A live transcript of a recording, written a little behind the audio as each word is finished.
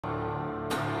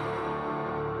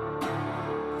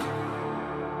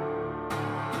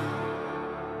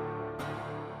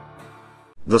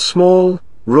The small,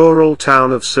 rural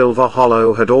town of Silver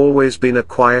Hollow had always been a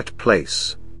quiet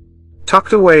place.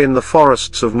 Tucked away in the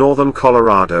forests of northern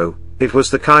Colorado, it was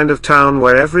the kind of town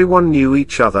where everyone knew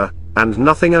each other, and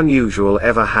nothing unusual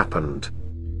ever happened.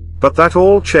 But that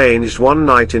all changed one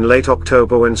night in late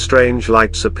October when strange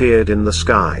lights appeared in the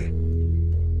sky.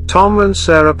 Tom and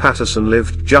Sarah Patterson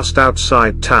lived just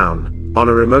outside town, on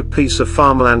a remote piece of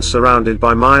farmland surrounded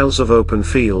by miles of open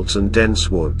fields and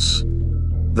dense woods.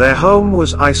 Their home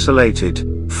was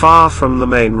isolated, far from the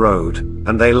main road,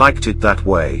 and they liked it that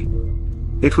way.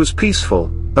 It was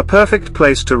peaceful, a perfect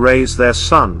place to raise their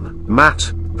son, Matt,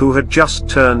 who had just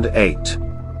turned 8.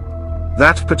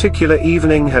 That particular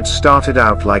evening had started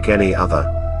out like any other.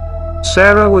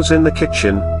 Sarah was in the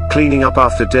kitchen, cleaning up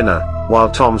after dinner, while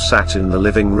Tom sat in the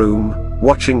living room,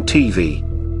 watching TV.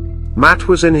 Matt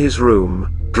was in his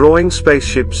room, drawing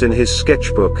spaceships in his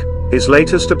sketchbook, his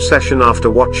latest obsession after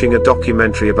watching a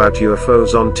documentary about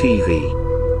UFOs on TV.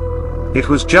 It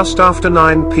was just after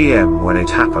 9 p.m. when it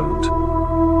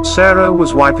happened. Sarah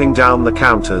was wiping down the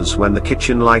counters when the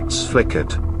kitchen lights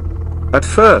flickered. At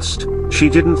first, she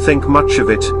didn't think much of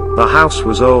it, the house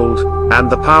was old, and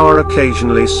the power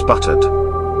occasionally sputtered.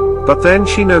 But then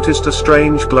she noticed a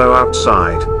strange glow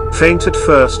outside, faint at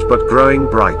first but growing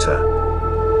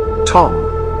brighter.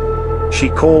 "Tom," she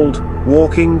called,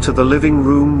 walking to the living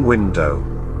room window.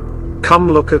 "Come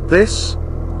look at this?"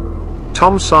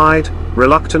 Tom sighed,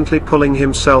 reluctantly pulling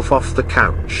himself off the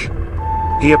couch.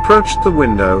 He approached the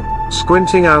window,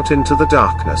 squinting out into the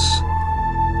darkness.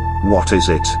 "What is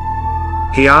it?"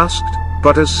 he asked,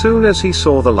 but as soon as he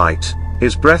saw the light,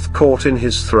 his breath caught in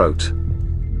his throat.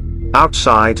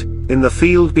 Outside, in the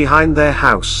field behind their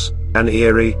house, an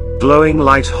eerie, glowing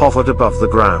light hovered above the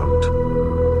ground.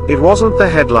 It wasn't the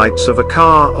headlights of a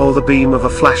car or the beam of a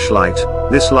flashlight.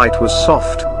 This light was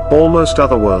soft, almost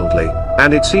otherworldly,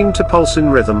 and it seemed to pulse in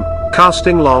rhythm,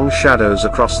 casting long shadows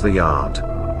across the yard.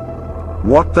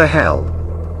 "What the hell?"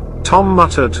 Tom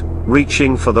muttered,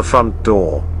 reaching for the front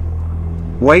door.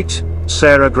 "Wait,"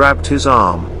 Sarah grabbed his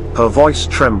arm, her voice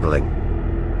trembling.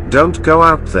 "Don't go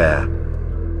out there."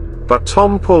 But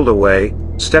Tom pulled away,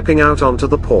 stepping out onto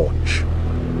the porch.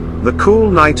 The cool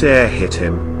night air hit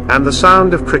him, and the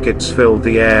sound of crickets filled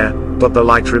the air, but the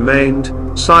light remained,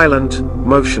 silent,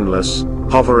 motionless,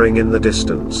 hovering in the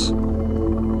distance.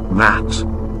 "Matt,"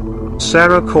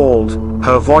 Sarah called,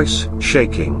 her voice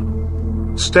shaking.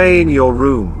 "Stay in your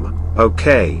room,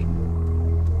 okay?"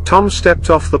 Tom stepped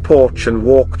off the porch and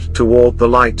walked toward the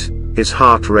light, his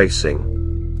heart racing.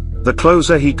 The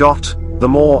closer he got, the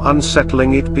more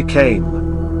unsettling it became.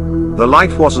 The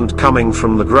light wasn't coming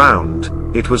from the ground,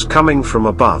 it was coming from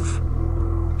above.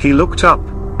 He looked up,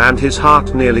 and his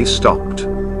heart nearly stopped.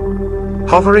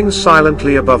 Hovering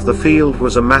silently above the field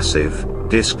was a massive,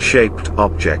 disc-shaped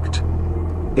object.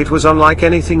 It was unlike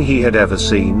anything he had ever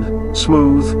seen,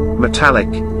 smooth, metallic,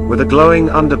 with a glowing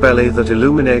underbelly that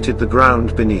illuminated the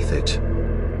ground beneath it.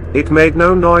 It made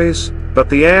no noise, but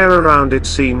the air around it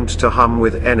seemed to hum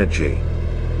with energy.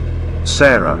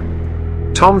 "Sarah!"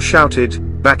 Tom shouted,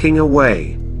 backing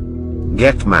away.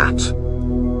 "Get Matt!"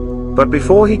 But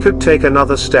before he could take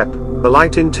another step, the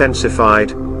light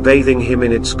intensified, bathing him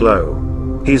in its glow.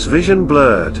 His vision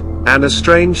blurred, and a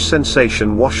strange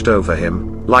sensation washed over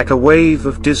him, like a wave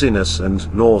of dizziness and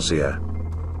nausea.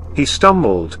 He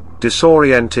stumbled,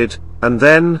 disoriented, and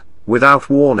then, without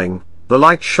warning, the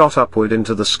light shot upward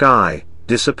into the sky,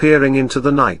 disappearing into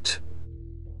the night.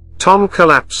 Tom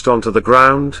collapsed onto the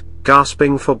ground,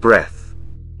 gasping for breath.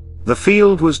 The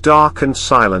field was dark and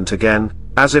silent again,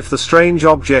 as if the strange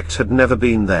object had never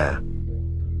been there.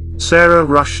 Sarah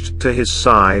rushed to his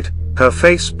side, her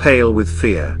face pale with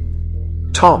fear.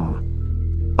 "Tom!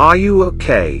 Are you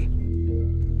okay?"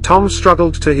 Tom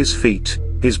struggled to his feet,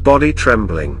 his body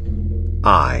trembling.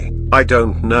 I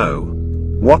don't know.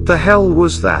 What the hell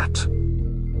was that?"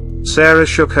 Sarah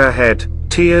shook her head,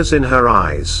 tears in her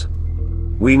eyes.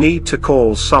 "We need to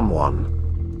call someone.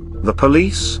 The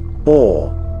police,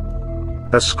 or..."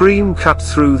 A scream cut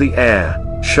through the air,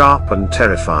 sharp and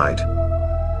terrified.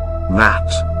 "Matt!"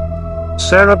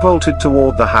 Sarah bolted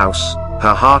toward the house,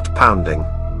 her heart pounding.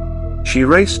 She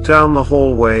raced down the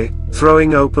hallway,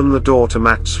 throwing open the door to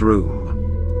Matt's room.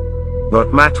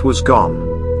 But Matt was gone.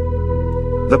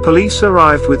 The police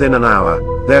arrived within an hour,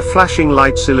 their flashing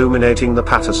lights illuminating the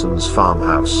Pattersons'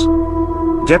 farmhouse.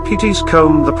 Deputies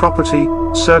combed the property,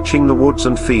 searching the woods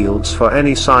and fields for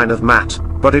any sign of Matt,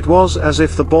 but it was as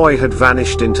if the boy had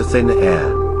vanished into thin air.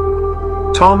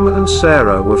 Tom and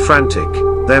Sarah were frantic,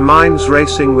 their minds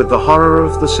racing with the horror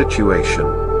of the situation.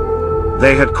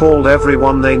 They had called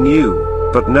everyone they knew,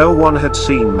 but no one had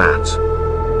seen Matt.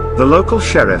 The local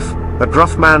sheriff, A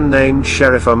gruff man named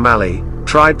Sheriff O'Malley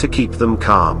tried to keep them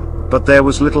calm, but there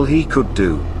was little he could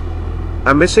do.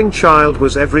 A missing child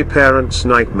was every parent's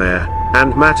nightmare,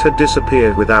 and Matt had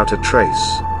disappeared without a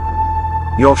trace.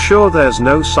 "You're sure there's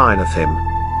no sign of him?"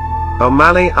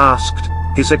 O'Malley asked,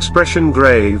 his expression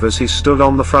grave as he stood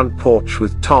on the front porch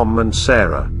with Tom and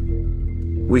Sarah.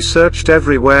 "We searched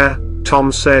everywhere,"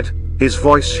 Tom said, his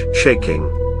voice shaking.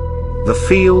 "The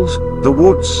field, the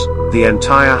woods, the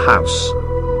entire house.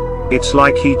 It's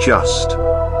like he just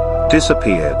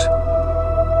disappeared."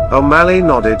 O'Malley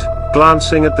nodded,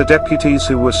 glancing at the deputies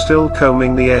who were still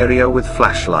combing the area with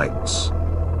flashlights.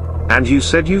 "And you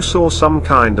said you saw some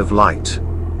kind of light?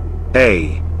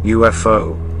 A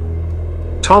UFO?"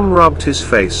 Tom rubbed his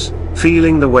face,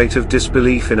 feeling the weight of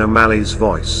disbelief in O'Malley's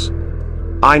voice.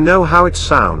 "I know how it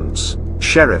sounds,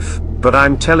 Sheriff, but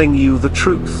I'm telling you the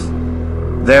truth.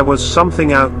 There was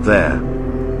something out there.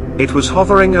 It was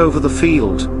hovering over the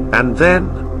field, and then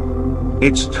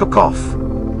it took off.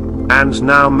 And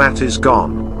now Matt is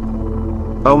gone."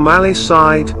 O'Malley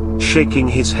sighed, shaking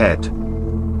his head.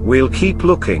 "We'll keep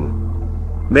looking.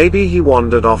 Maybe he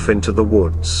wandered off into the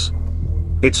woods.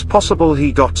 It's possible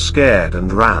he got scared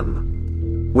and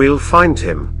ran. We'll find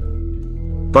him."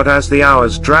 But as the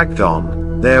hours dragged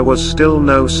on, there was still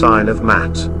no sign of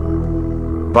Matt.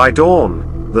 By dawn,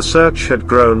 the search had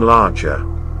grown larger.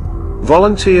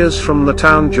 Volunteers from the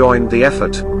town joined the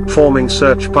effort, forming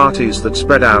search parties that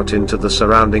spread out into the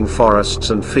surrounding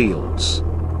forests and fields.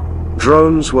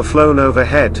 Drones were flown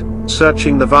overhead,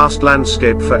 searching the vast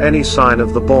landscape for any sign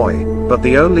of the boy, but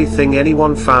the only thing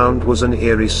anyone found was an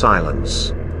eerie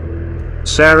silence.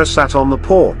 Sarah sat on the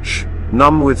porch,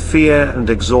 numb with fear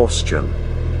and exhaustion.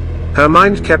 Her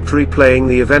mind kept replaying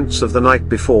the events of the night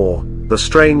before, the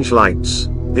strange lights,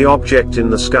 the object in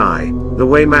the sky, the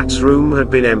way Matt's room had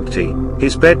been empty,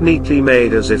 his bed neatly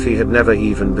made as if he had never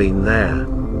even been there.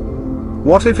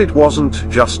 What if it wasn't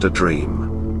just a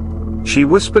dream? She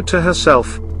whispered to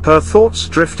herself, her thoughts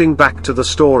drifting back to the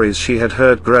stories she had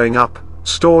heard growing up,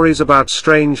 stories about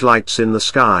strange lights in the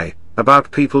sky,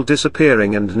 about people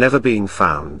disappearing and never being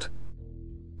found.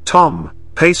 Tom,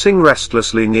 pacing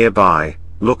restlessly nearby,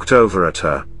 looked over at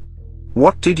her.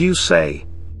 "What did you say?"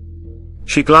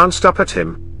 She glanced up at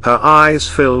him, her eyes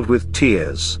filled with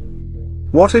tears.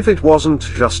 "What if it wasn't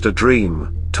just a dream,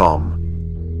 Tom?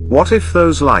 What if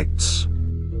those lights?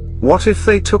 What if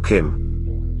they took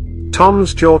him?"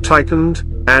 Tom's jaw tightened,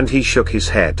 and he shook his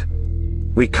head.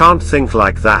 "We can't think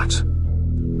like that.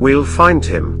 We'll find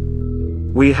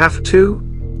him. We have to."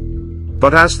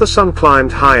 But as the sun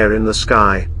climbed higher in the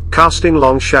sky, casting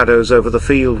long shadows over the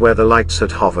field where the lights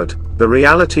had hovered, the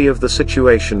reality of the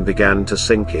situation began to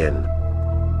sink in.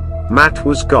 Matt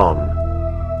was gone.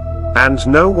 And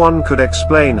no one could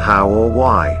explain how or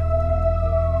why.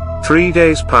 3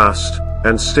 days passed,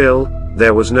 and still,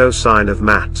 there was no sign of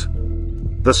Matt.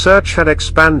 The search had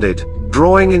expanded,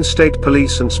 drawing in state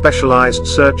police and specialized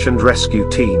search and rescue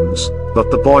teams,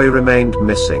 but the boy remained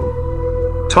missing.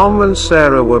 Tom and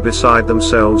Sarah were beside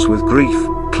themselves with grief,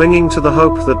 clinging to the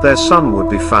hope that their son would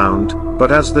be found,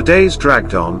 but as the days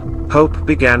dragged on, hope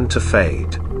began to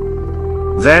fade.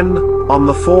 Then, on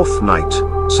the fourth night,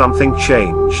 something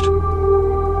changed.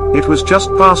 It was just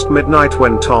past midnight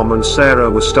when Tom and Sarah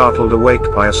were startled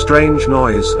awake by a strange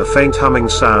noise, a faint humming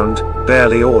sound,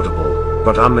 barely audible,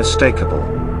 but unmistakable.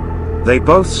 They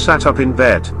both sat up in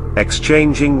bed,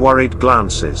 exchanging worried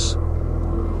glances.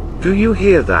 "Do you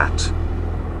hear that?"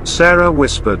 Sarah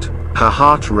whispered, her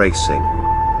heart racing.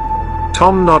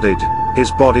 Tom nodded,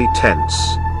 his body tense.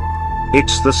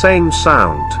 "It's the same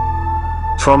sound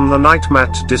from the night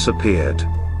Matt disappeared."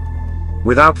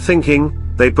 Without thinking,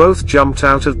 they both jumped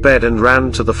out of bed and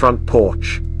ran to the front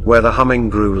porch, where the humming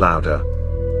grew louder.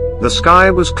 The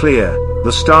sky was clear,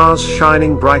 the stars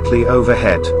shining brightly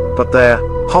overhead, but there,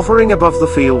 hovering above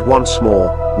the field once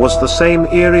more, was the same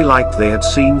eerie light they had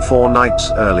seen 4 nights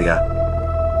earlier.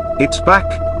 "It's back,"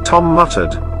 Tom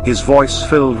muttered, his voice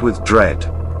filled with dread.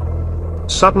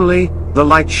 Suddenly, the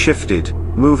light shifted,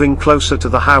 moving closer to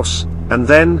the house, and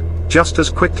then, just as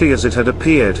quickly as it had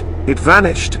appeared, it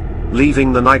vanished,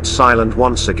 leaving the night silent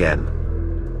once again.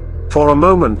 For a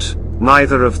moment,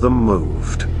 neither of them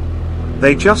moved.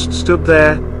 They just stood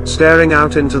there, staring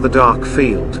out into the dark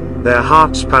field, their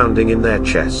hearts pounding in their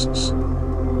chests.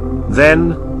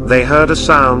 Then, they heard a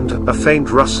sound, a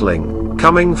faint rustling,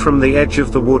 coming from the edge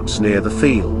of the woods near the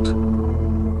field.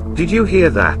 "Did you hear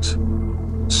that?"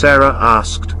 Sarah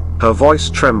asked, her voice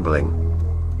trembling.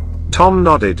 Tom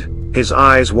nodded, his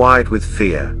eyes wide with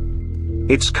fear.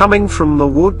 "It's coming from the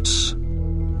woods."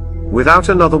 Without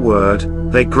another word,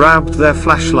 they grabbed their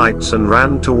flashlights and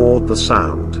ran toward the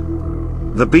sound.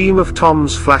 The beam of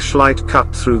Tom's flashlight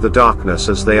cut through the darkness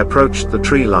as they approached the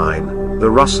tree line, the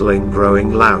rustling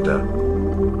growing louder.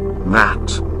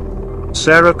 "Matt!"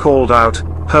 Sarah called out,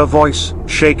 her voice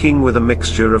shaking with a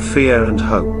mixture of fear and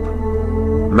hope.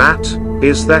 "Matt,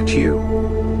 is that you?"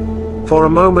 For a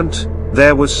moment,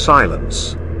 there was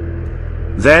silence.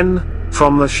 Then,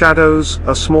 from the shadows,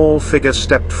 a small figure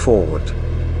stepped forward.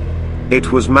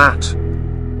 It was Matt.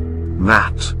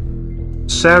 "Matt!"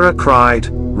 Sarah cried,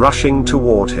 rushing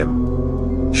toward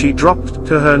him. She dropped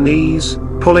to her knees,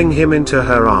 pulling him into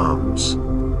her arms.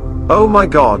 "Oh my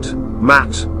God,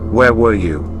 Matt, where were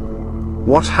you?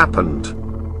 What happened?"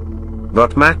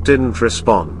 But Matt didn't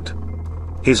respond.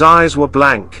 His eyes were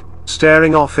blank,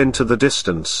 staring off into the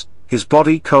distance, his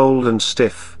body cold and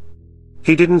stiff.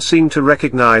 He didn't seem to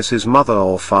recognize his mother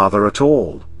or father at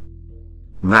all.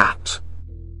 "Matt!"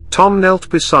 Tom knelt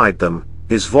beside them,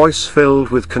 his voice filled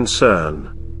with concern.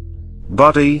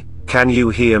 "Buddy, can you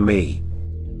hear me?"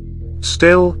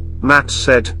 Still, Matt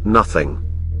said nothing.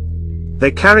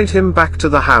 They carried him back to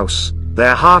the house,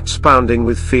 their hearts pounding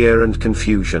with fear and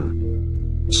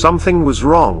confusion. Something was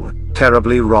wrong,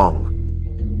 terribly wrong.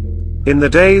 In the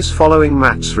days following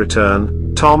Matt's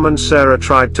return, Tom and Sarah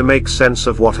tried to make sense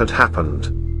of what had happened.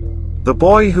 The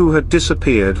boy who had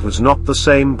disappeared was not the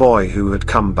same boy who had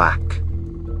come back.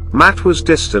 Matt was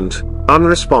distant,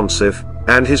 unresponsive,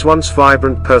 and his once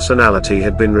vibrant personality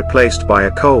had been replaced by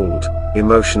a cold,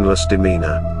 emotionless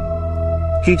demeanor.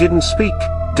 He didn't speak,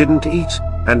 didn't eat,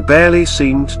 and barely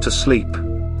seemed to sleep.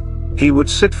 He would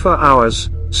sit for hours,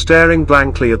 staring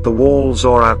blankly at the walls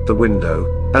or out the window,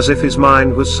 as if his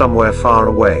mind was somewhere far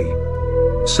away.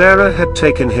 Sarah had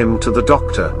taken him to the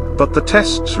doctor, but the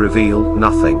tests revealed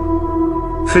nothing.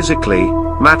 Physically,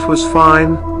 Matt was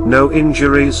fine, no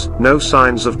injuries, no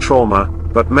signs of trauma,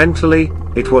 but mentally,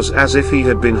 it was as if he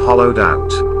had been hollowed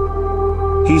out.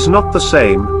 "He's not the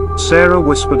same," Sarah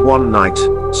whispered one night,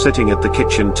 sitting at the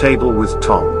kitchen table with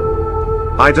Tom.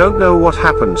 "I don't know what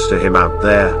happened to him out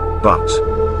there, but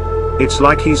it's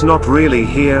like he's not really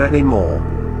here anymore."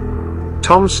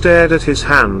 Tom stared at his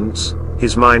hands,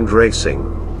 his mind racing.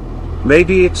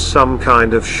 Maybe it's some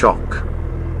kind of shock.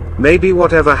 Maybe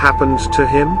whatever happened to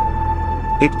him?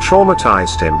 It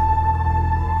traumatized him.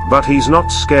 "But he's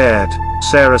not scared,"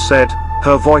 Sarah said,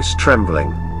 her voice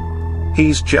trembling.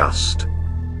 "He's just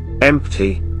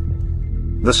empty."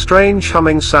 The strange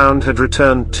humming sound had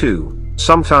returned too,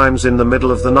 sometimes in the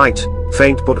middle of the night,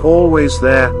 faint but always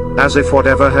there, as if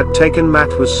whatever had taken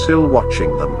Matt was still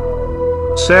watching them.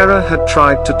 Sarah had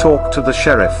tried to talk to the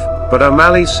sheriff, but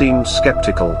O'Malley seemed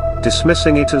skeptical,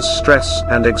 dismissing it as stress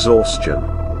and exhaustion.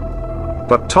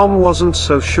 But Tom wasn't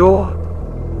so sure.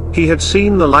 He had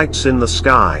seen the lights in the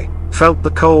sky, felt the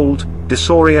cold,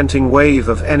 disorienting wave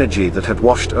of energy that had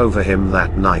washed over him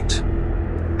that night.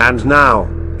 And now,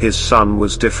 his son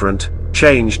was different,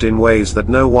 changed in ways that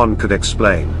no one could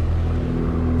explain.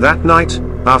 That night,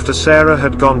 after Sarah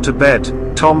had gone to bed,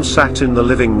 Tom sat in the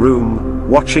living room,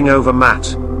 watching over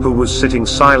Matt, who was sitting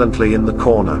silently in the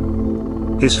corner.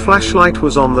 His flashlight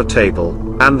was on the table,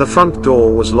 and the front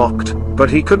door was locked, but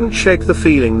he couldn't shake the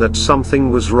feeling that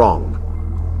something was wrong.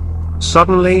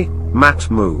 Suddenly, Matt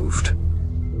moved.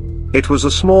 It was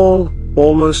a small,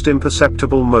 almost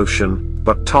imperceptible motion,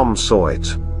 but Tom saw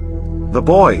it. The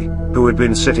boy, who had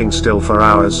been sitting still for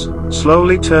hours,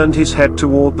 slowly turned his head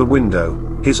toward the window,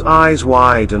 his eyes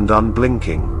wide and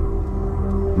unblinking.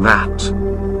 "Matt?"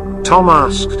 Tom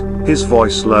asked, his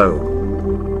voice low.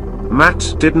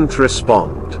 Matt didn't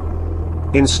respond.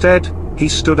 Instead, he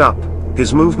stood up,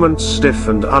 his movements stiff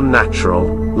and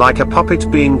unnatural, like a puppet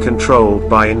being controlled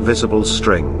by invisible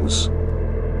strings.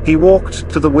 He walked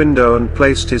to the window and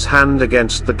placed his hand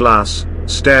against the glass,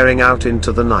 staring out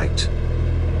into the night.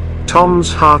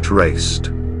 Tom's heart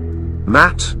raced.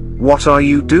 "Matt, what are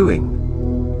you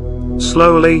doing?"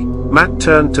 Slowly, Matt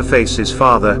turned to face his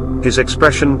father, his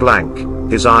expression blank,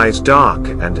 his eyes dark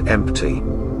and empty.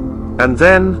 And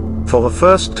then, for the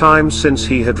first time since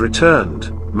he had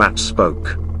returned, Matt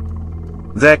spoke.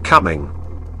 "They're coming."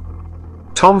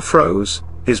 Tom froze,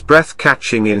 his breath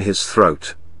catching in his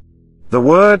throat. The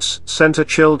words sent a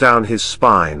chill down his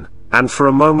spine, and for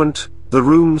a moment, the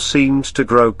room seemed to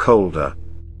grow colder.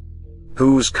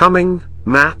 "Who's coming,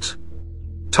 Matt?"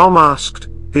 Tom asked,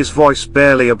 his voice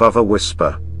barely above a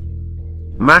whisper.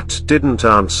 Matt didn't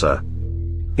answer.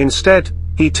 Instead,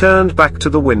 he turned back to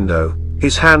the window,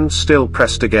 his hand still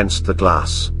pressed against the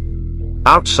glass.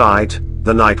 Outside,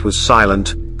 the night was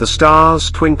silent, the stars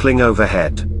twinkling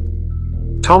overhead.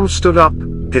 Tom stood up,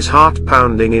 his heart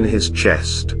pounding in his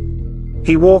chest.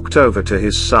 He walked over to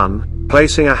his son,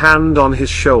 placing a hand on his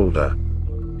shoulder.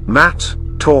 "Matt,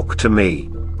 talk to me.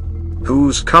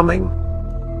 Who's coming?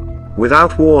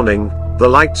 Without warning, the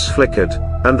lights flickered,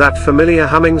 and that familiar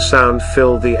humming sound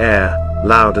filled the air,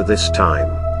 louder this time.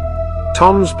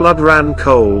 Tom's blood ran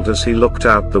cold as he looked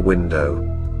out the window.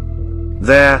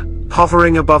 There,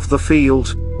 hovering above the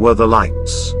field, were the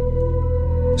lights.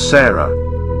 Sarah!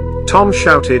 Tom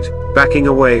shouted, backing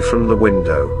away from the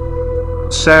window.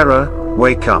 Sarah,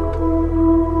 wake up!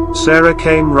 Sarah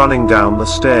came running down the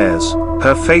stairs,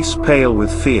 her face pale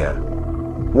with fear.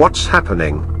 What's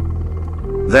happening?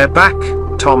 They're back,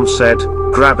 Tom said,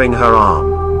 grabbing her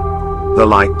arm. The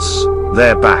lights,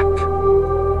 they're back.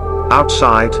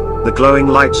 Outside, the glowing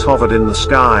lights hovered in the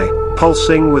sky,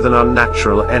 pulsing with an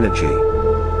unnatural energy.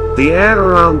 The air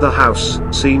around the house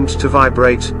seemed to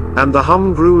vibrate, and the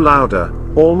hum grew louder,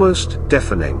 almost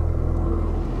deafening.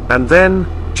 And then,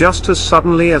 just as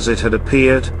suddenly as it had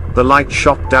appeared, the light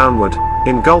shot downward,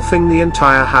 engulfing the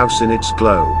entire house in its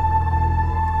glow.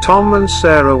 Tom and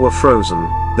Sarah were frozen,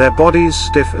 their bodies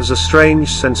stiff as a strange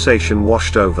sensation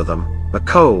washed over them, a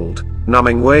cold,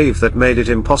 numbing wave that made it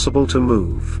impossible to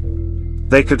move.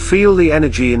 They could feel the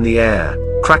energy in the air,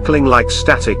 crackling like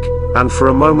static, and for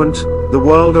a moment, the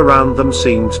world around them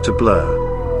seemed to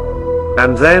blur.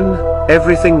 And then,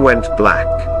 everything went black.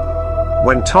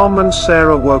 When Tom and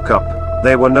Sarah woke up,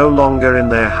 they were no longer in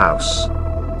their house.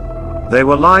 They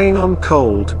were lying on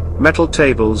cold, metal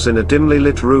tables in a dimly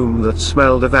lit room that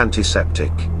smelled of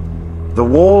antiseptic. The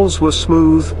walls were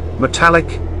smooth,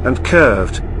 metallic, and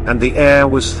curved, and the air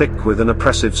was thick with an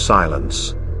oppressive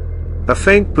silence. A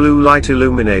faint blue light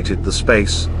illuminated the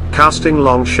space, casting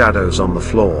long shadows on the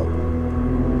floor.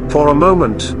 For a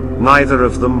moment, neither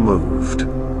of them moved.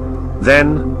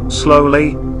 Then,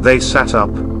 slowly, they sat up,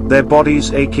 their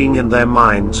bodies aching and their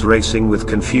minds racing with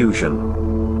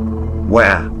confusion.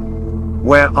 Where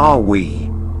are we?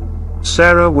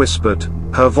 Sarah whispered,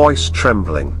 her voice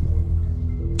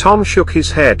trembling. Tom shook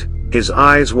his head, his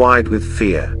eyes wide with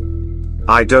fear.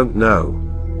 I don't know.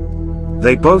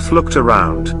 They both looked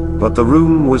around, but the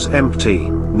room was empty,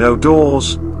 no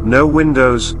doors, no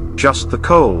windows, just the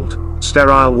cold,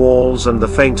 sterile walls and the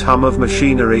faint hum of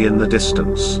machinery in the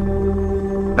distance.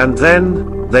 And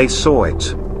then, they saw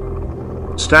it.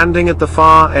 Standing at the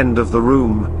far end of the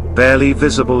room, barely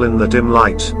visible in the dim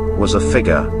light, was a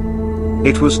figure.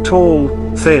 It was tall,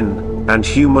 thin, and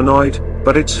humanoid,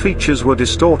 but its features were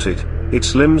distorted,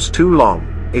 its limbs too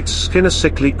long, its skin a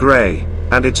sickly gray,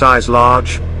 and its eyes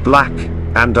large, black,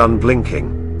 and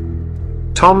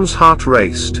unblinking. Tom's heart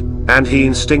raced, and he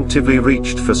instinctively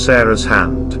reached for Sarah's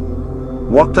hand.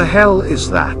 What the hell is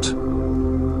that?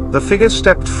 The figure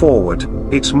stepped forward,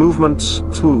 its movements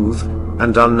smooth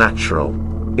and unnatural.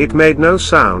 It made no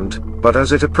sound, but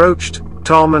as it approached,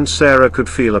 Tom and Sarah could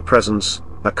feel a presence,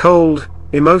 a cold,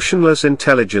 emotionless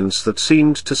intelligence that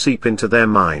seemed to seep into their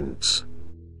minds.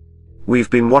 We've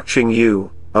been watching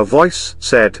you, a voice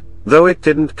said, though it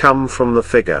didn't come from the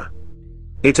figure.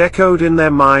 It echoed in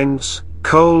their minds,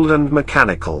 cold and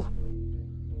mechanical.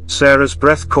 Sarah's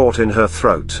breath caught in her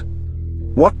throat.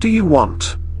 What do you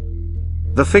want?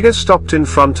 The figure stopped in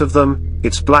front of them,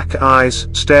 its black eyes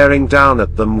staring down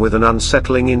at them with an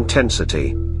unsettling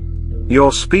intensity.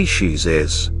 Your species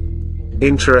is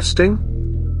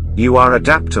interesting? You are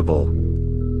adaptable.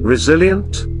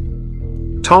 Resilient?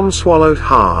 Tom swallowed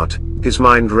hard, his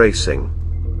mind racing.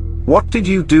 What did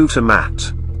you do to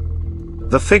Matt?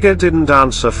 The figure didn't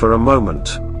answer for a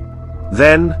moment.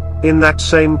 Then, in that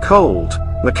same cold,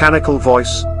 mechanical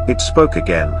voice, it spoke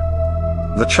again.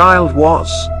 The child was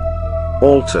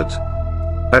altered.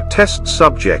 A test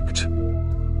subject.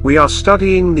 We are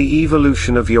studying the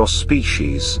evolution of your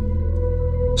species.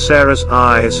 Sarah's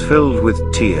eyes filled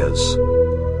with tears.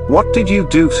 What did you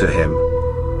do to him?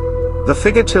 The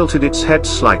figure tilted its head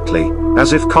slightly,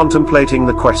 as if contemplating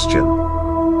the question.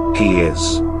 He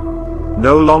is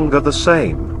no longer the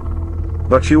same.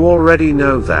 But you already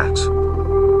know that.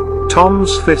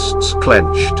 Tom's fists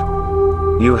clenched.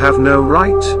 You have no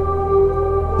right.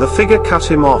 The figure cut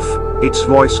him off, its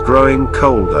voice growing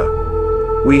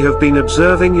colder. We have been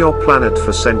observing your planet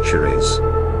for centuries.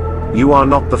 You are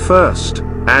not the first,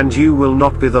 and you will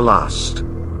not be the last.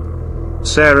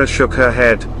 Sarah shook her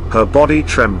head, her body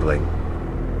trembling.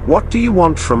 What do you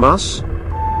want from us?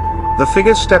 The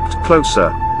figure stepped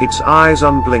closer, its eyes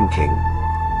unblinking.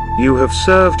 You have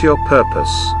served your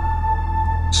purpose.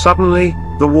 Suddenly,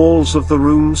 the walls of the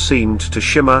room seemed to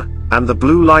shimmer, and the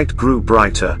blue light grew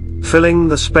brighter, filling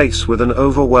the space with an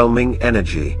overwhelming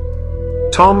energy.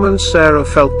 Tom and Sarah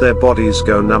felt their bodies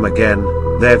go numb again,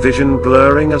 their vision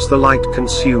blurring as the light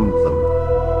consumed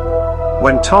them.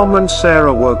 When Tom and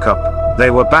Sarah woke up, they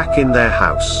were back in their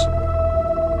house.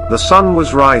 The sun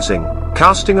was rising,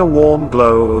 casting a warm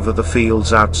glow over the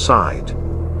fields outside.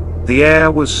 The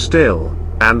air was still,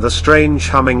 and the strange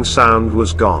humming sound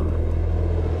was gone.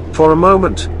 For a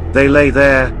moment, they lay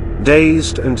there,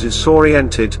 dazed and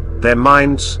disoriented, their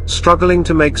minds struggling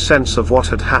to make sense of what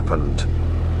had happened.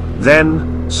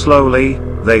 Then, slowly,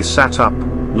 they sat up,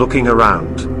 looking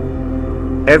around.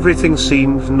 Everything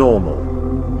seemed normal.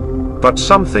 But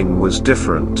something was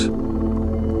different.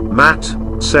 "Matt,"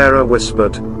 Sarah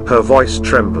whispered, her voice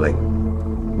trembling.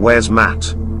 "Where's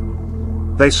Matt?"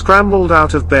 They scrambled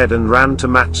out of bed and ran to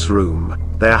Matt's room,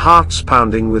 their hearts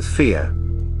pounding with fear.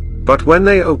 But when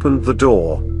they opened the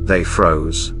door, they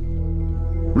froze.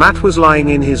 Matt was lying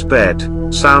in his bed,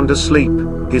 sound asleep,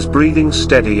 his breathing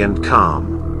steady and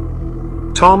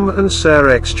calm. Tom and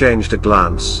Sarah exchanged a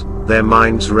glance, their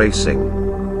minds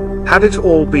racing. Had it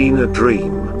all been a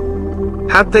dream?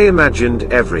 Had they imagined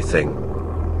everything?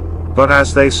 But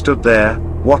as they stood there,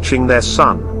 watching their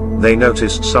son, they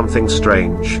noticed something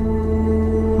strange.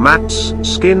 Matt's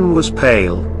skin was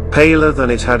pale, paler than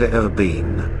it had ever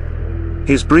been.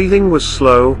 His breathing was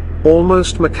slow,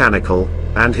 almost mechanical,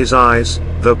 and his eyes,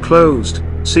 though closed,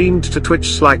 seemed to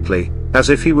twitch slightly, as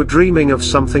if he were dreaming of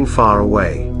something far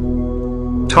away.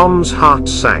 Tom's heart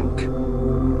sank.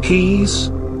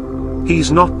 He's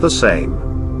not the same.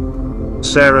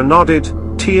 Sarah nodded,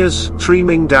 tears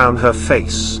streaming down her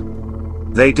face.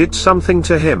 They did something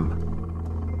to him.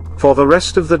 For the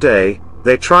rest of the day,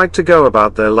 they tried to go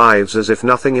about their lives as if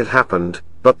nothing had happened,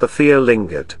 but the fear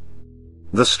lingered.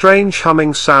 The strange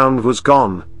humming sound was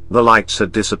gone, the lights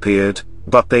had disappeared,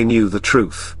 but they knew the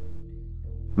truth.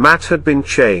 Matt had been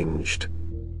changed.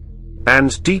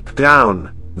 And deep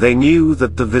down, they knew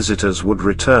that the visitors would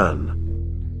return.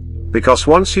 Because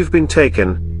once you've been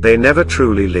taken, they never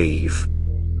truly leave.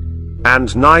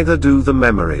 And neither do the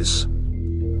memories.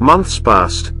 Months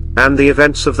passed, and the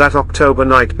events of that October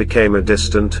night became a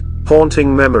distant,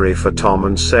 haunting memory for Tom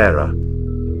and Sarah.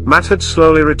 Matt had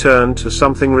slowly returned to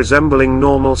something resembling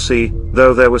normalcy,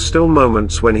 though there were still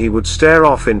moments when he would stare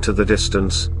off into the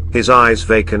distance, his eyes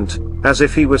vacant, as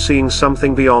if he were seeing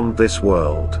something beyond this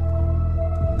world.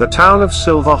 The town of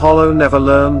Silver Hollow never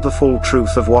learned the full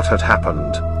truth of what had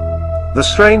happened. The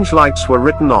strange lights were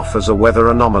written off as a weather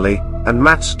anomaly, and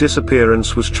Matt's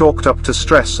disappearance was chalked up to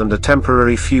stress and a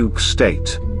temporary fugue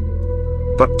state.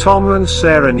 But Tom and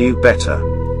Sarah knew better.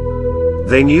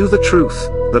 They knew the truth,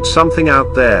 that something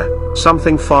out there,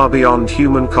 something far beyond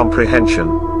human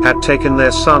comprehension, had taken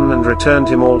their son and returned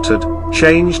him altered,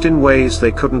 changed in ways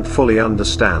they couldn't fully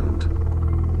understand.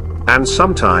 And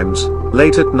sometimes,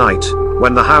 late at night,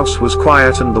 when the house was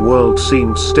quiet and the world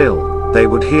seemed still, they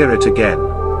would hear it again.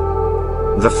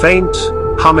 The faint,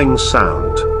 humming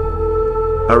sound.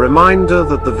 A reminder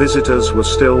that the visitors were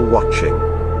still watching.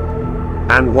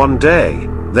 And one day,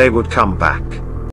 they would come back.